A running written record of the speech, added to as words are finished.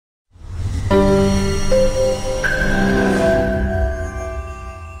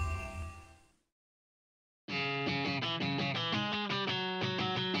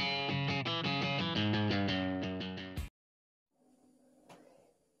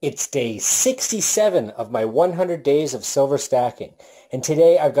It's day 67 of my 100 days of silver stacking, and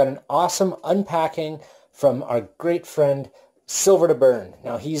today I've got an awesome unpacking from our great friend Silver to Burn.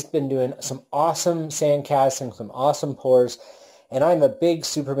 Now he's been doing some awesome sand casting, some awesome pours, and I'm a big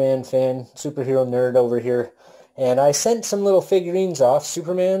Superman fan, superhero nerd over here. And I sent some little figurines off,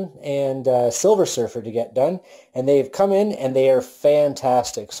 Superman and Silver Surfer, to get done. And they've come in and they are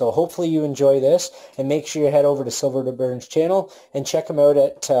fantastic. So hopefully you enjoy this. And make sure you head over to Silver to Burn's channel and check him out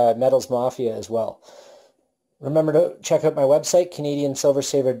at Metals Mafia as well. Remember to check out my website,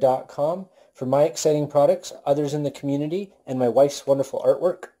 canadiansilver.ca, for my exciting products, others in the community, and my wife's wonderful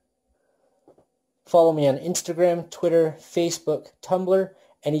artwork. Follow me on Instagram, Twitter, Facebook, Tumblr,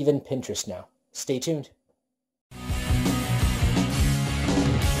 and even Pinterest now. Stay tuned.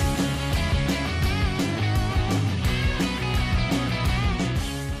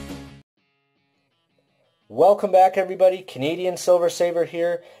 Welcome back, everybody. Canadian Silver Saver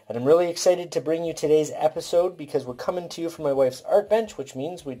here, and I'm really excited to bring you today's episode because we're coming to you from my wife's art bench, which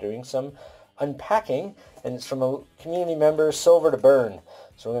means we're doing some unpacking, and it's from a community member, Silver to Burn.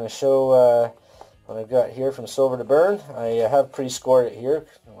 So we're going to show what I've got here from Silver to Burn. I have pre-scored it here.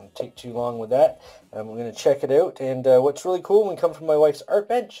 I don't want to take too long with that. We're going to check it out, and what's really cool when we come from my wife's art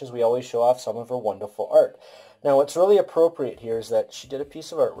bench is we always show off some of her wonderful art. Now, what's really appropriate here is that she did a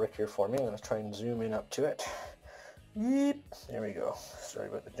piece of artwork here for me. I'm going to try and zoom in up to it. Yeep. There we go. Sorry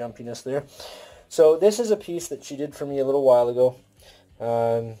about the jumpiness there. So this is a piece that she did for me a little while ago.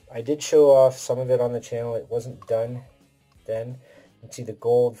 I did show off some of it on the channel. It wasn't done then. You can see the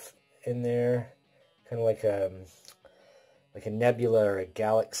gold in there, kind of like a nebula or a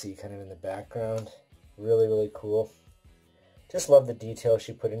galaxy kind of in the background. Really, really cool. Just love the detail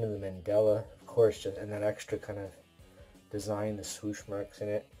she put into the mandala, of course, and that extra kind of design, the swoosh marks in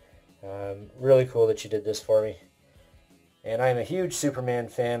it. Really cool that she did this for me. And I'm a huge Superman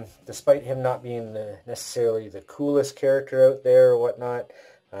fan, despite him not being necessarily the coolest character out there or whatnot.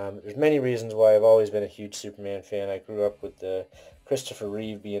 There's many reasons why I've always been a huge Superman fan. I grew up with Christopher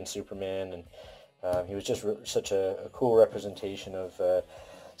Reeve being Superman, and he was just such a cool representation of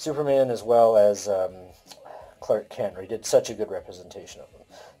Superman, as well as Clark Kent. He did such a good representation of him.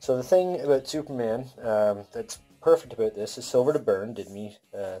 So the thing about Superman that's perfect about this is Silver to Burn did me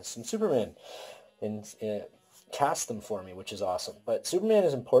some Superman and cast them for me, which is awesome. But Superman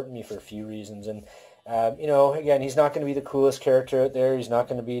is important to me for a few reasons, and you know, again, he's not going to be the coolest character out there. He's not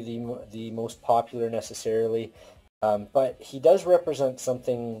going to be the most popular necessarily, but he does represent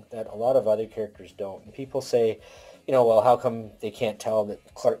something that a lot of other characters don't. And people say, you know, well, how come they can't tell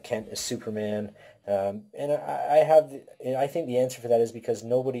that Clark Kent is Superman? And I think the answer for that is because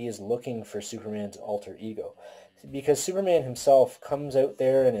nobody is looking for Superman's alter ego, because Superman himself comes out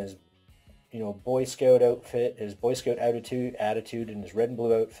there in his, you know, Boy Scout outfit, his Boy Scout attitude, and his red and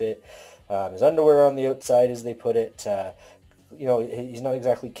blue outfit, his underwear on the outside, as they put it. You know, he's not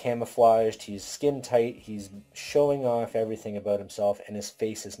exactly camouflaged. He's skin tight. He's showing off everything about himself, and his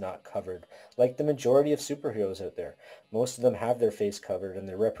face is not covered. Like the majority of superheroes out there, most of them have their face covered, and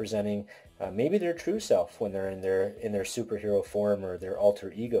they're representing maybe their true self when they're in their superhero form or their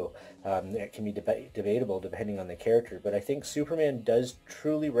alter ego. It can be debatable depending on the character, but I think Superman does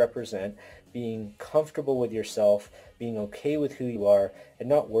truly represent being comfortable with yourself, being okay with who you are, and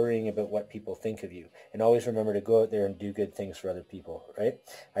not worrying about what people think of you. And always remember to go out there and do good things for other people, right?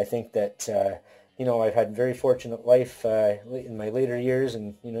 I think that, you know, I've had a very fortunate life in my later years,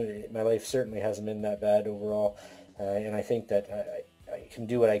 and, you know, my life certainly hasn't been that bad overall. And I think that I can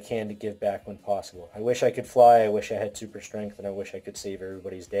do what I can to give back when possible. I wish I could fly, I wish I had super strength, and I wish I could save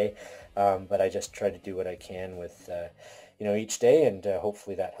everybody's day. But I just try to do what I can with you know, each day, and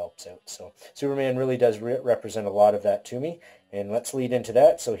hopefully that helps out. So Superman really does represent a lot of that to me, and let's lead into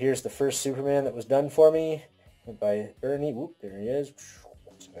that. So here's the first Superman that was done for me by Bernie. Whoop, there he is.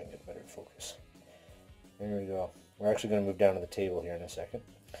 Let's see if I can get better focus. There we go. We're actually going to move down to the table here in a second.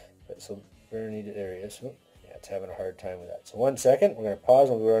 But so Bernie, there he is. Oh, yeah, it's having a hard time with that. So 1 second, we're going to pause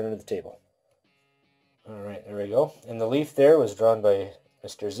and we'll go right under the table. All right, there we go. And the leaf there was drawn by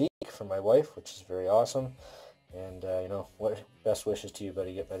Mr. Zeke from my wife, which is very awesome. And, you know, best wishes to you,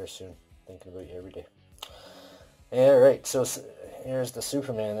 buddy. Get better soon. Thinking about you every day. All right, so here's the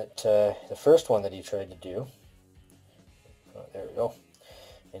Superman that, the first one that he tried to do. Oh, there we go.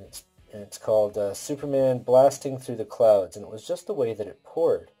 And it's called Superman Blasting Through the Clouds. And it was just the way that it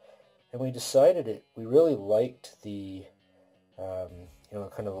poured. And we decided we really liked the, you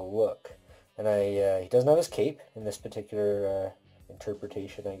know, kind of a look. And he doesn't have his cape in this particular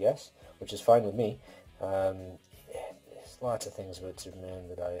interpretation, I guess, which is fine with me. There's lots of things about Superman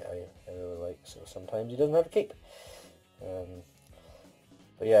that I really like. So sometimes he doesn't have a cape.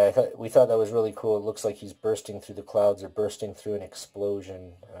 But yeah, we thought that was really cool. It looks like he's bursting through the clouds or bursting through an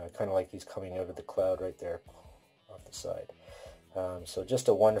explosion, kind of like he's coming out of the cloud right there off the side. So just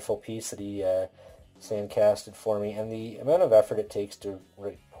a wonderful piece that he sandcasted for me, and the amount of effort it takes to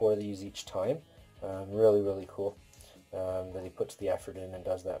pour these each time, really, really cool that he puts the effort in and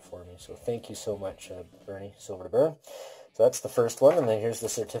does that for me. So thank you so much, Bernie, Silver to Burn. So that's the first one, and then here's the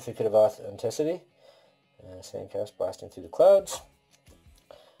certificate of authenticity. Sandcast blasting through the clouds.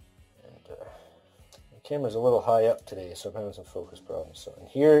 The camera's a little high up today, so I'm having some focus problems. So, and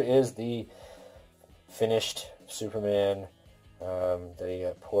here is the finished Superman that he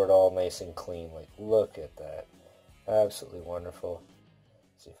got poured all nice and clean. Like, look at that. Absolutely wonderful.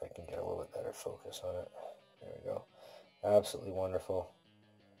 Let's see if I can get a little bit better focus on it. There we go. Absolutely wonderful.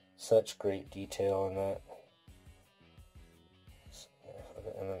 Such great detail in that.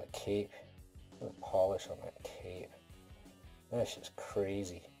 And then the cape. The polish on that cape. That's just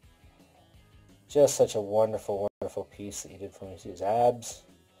crazy. Just such a wonderful, wonderful piece that you did for me. See his abs.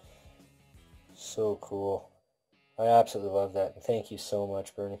 So cool. I absolutely love that. And thank you so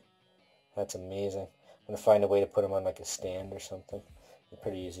much, Bernie. That's amazing. I'm going to find a way to put him on like a stand or something. It's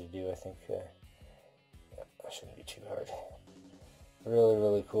pretty easy to do, I think. Yeah, that shouldn't be too hard. Really,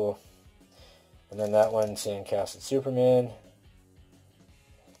 really cool. And then that one, Sandcasted Superman.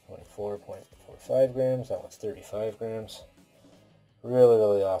 24.45 grams. That one's 35 grams. Really,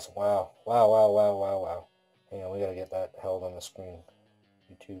 really awesome. Wow. Wow, wow, wow, wow, wow. Hang on, we gotta get that held on the screen.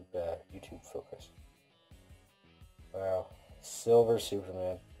 YouTube focus. Wow. Silver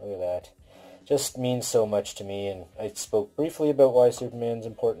Superman. Look at that. Just means so much to me, and I spoke briefly about why Superman's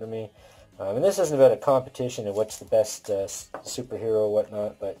important to me. And this isn't about a competition of what's the best superhero or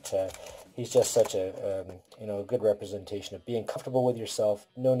whatnot, but he's just such a good representation of being comfortable with yourself.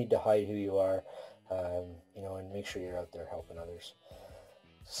 No need to hide who you are, and make sure you're out there helping others.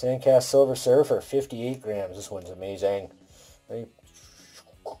 Sandcast Silver Surfer, 58 grams. This one's amazing. Look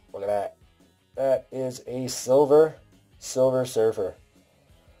at that. That is a Silver Surfer.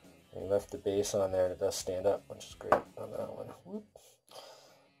 He left the base on there, and it does stand up, which is great on that one. Whoop.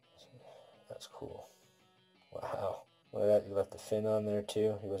 That's cool. Wow. Look at that. He left the fin on there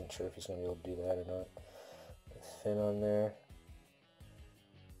too. He wasn't sure if he's going to be able to do that or not. The fin on there.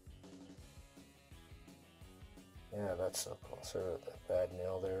 Yeah, that's so cool. Sorry about that bad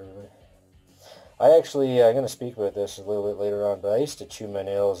nail there, everybody. I'm going to speak about this a little bit later on, but I used to chew my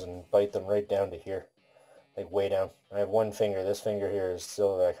nails and bite them right down to here. Like way down. I have one finger. This finger here is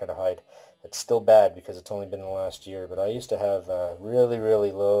still that I kind of hide. It's still bad because it's only been in the last year, but I used to have really,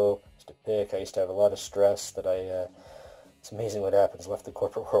 really low, used to pick. I used to have a lot of stress that it's amazing what happens left the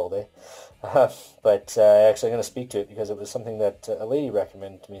corporate world, eh? But actually I'm going to speak to it because it was something that a lady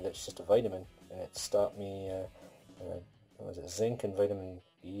recommended to me that's just a vitamin, and it stopped me, was it zinc and vitamin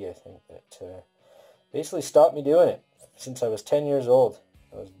B, I think, that basically stopped me doing it since I was 10 years old.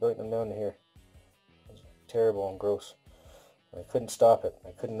 I was biting them down to here. It was terrible and gross. I couldn't stop it.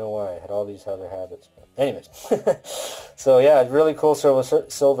 I couldn't know why. I had all these other habits. But anyways, so yeah, really cool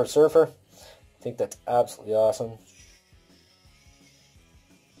Silver Surfer. I think that's absolutely awesome.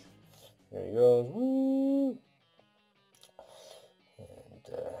 There he goes. Woo!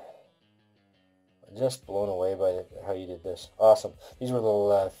 And I'm just blown away by how you did this. Awesome. These were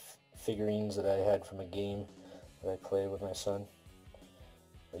little figurines that I had from a game that I played with my son.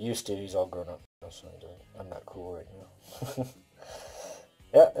 I used to. He's all grown up. So I'm not cool right now.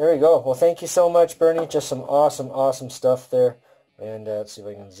 Yeah, there we go. Well, thank you so much, Bernie. Just some awesome, awesome stuff there. And let's see if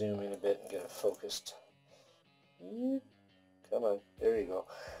I can zoom in a bit and get it focused. Come on. There you go.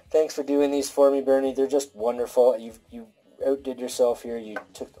 Thanks for doing these for me, Bernie. They're just wonderful. You outdid yourself here. You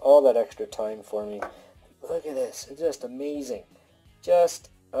took all that extra time for me. Look at this. It's just amazing. Just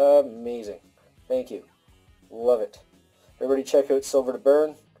amazing. Thank you. Love it. Everybody check out Silver to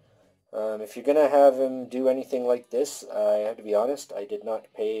Burn. If you're going to have him do anything like this, I have to be honest, I did not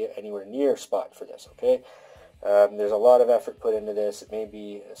pay anywhere near spot for this, okay? There's a lot of effort put into this. It may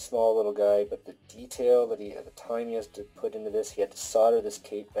be a small little guy, but the detail that the time he has to put into this, he had to solder this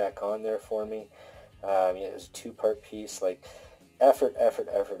cape back on there for me. It was a two-part piece, like effort,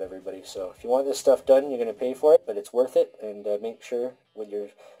 everybody. So if you want this stuff done, you're going to pay for it, but it's worth it. And make sure with your,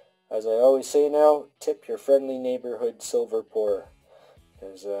 as I always say now, tip your friendly neighborhood silver pourer.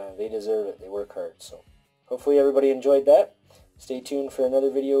 Because they deserve it. They work hard. So hopefully everybody enjoyed that. Stay tuned for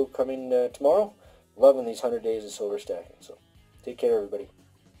another video coming tomorrow. Loving these 100 days of silver stacking. So take care, everybody.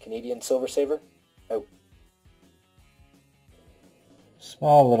 Canadian Silver Saver, out.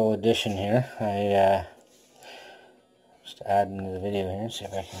 Small little addition here. I just add into the video here. See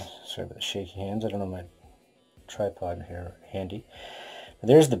if I can. Sorry about the shaky hands. I don't know my tripod here handy.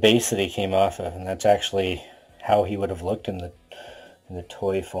 There's the base that he came off of, and that's actually how he would have looked in the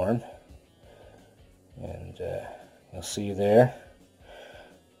toy form. And you'll see there.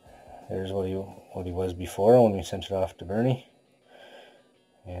 There's what he was before when we sent it off to Bernie.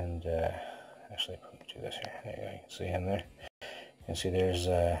 And actually, do this here. There you go. You can see him there. You can see there's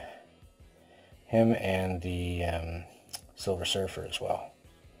him and the Silver Surfer as well.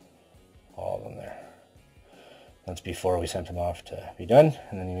 All of them there. That's before we sent them off to be done,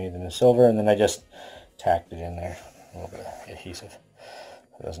 and then he made them in silver, and then I just tacked it in there, a little bit of adhesive.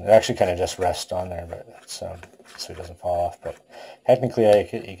 It actually kind of just rests on there, but it's, so it doesn't fall off. But technically,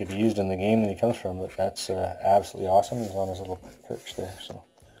 he could be used in the game that he comes from, but that's absolutely awesome. He's on his little perch there, so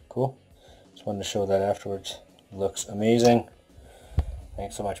cool. Just wanted to show that afterwards. Looks amazing.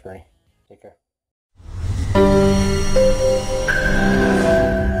 Thanks so much, Bernie. Take care.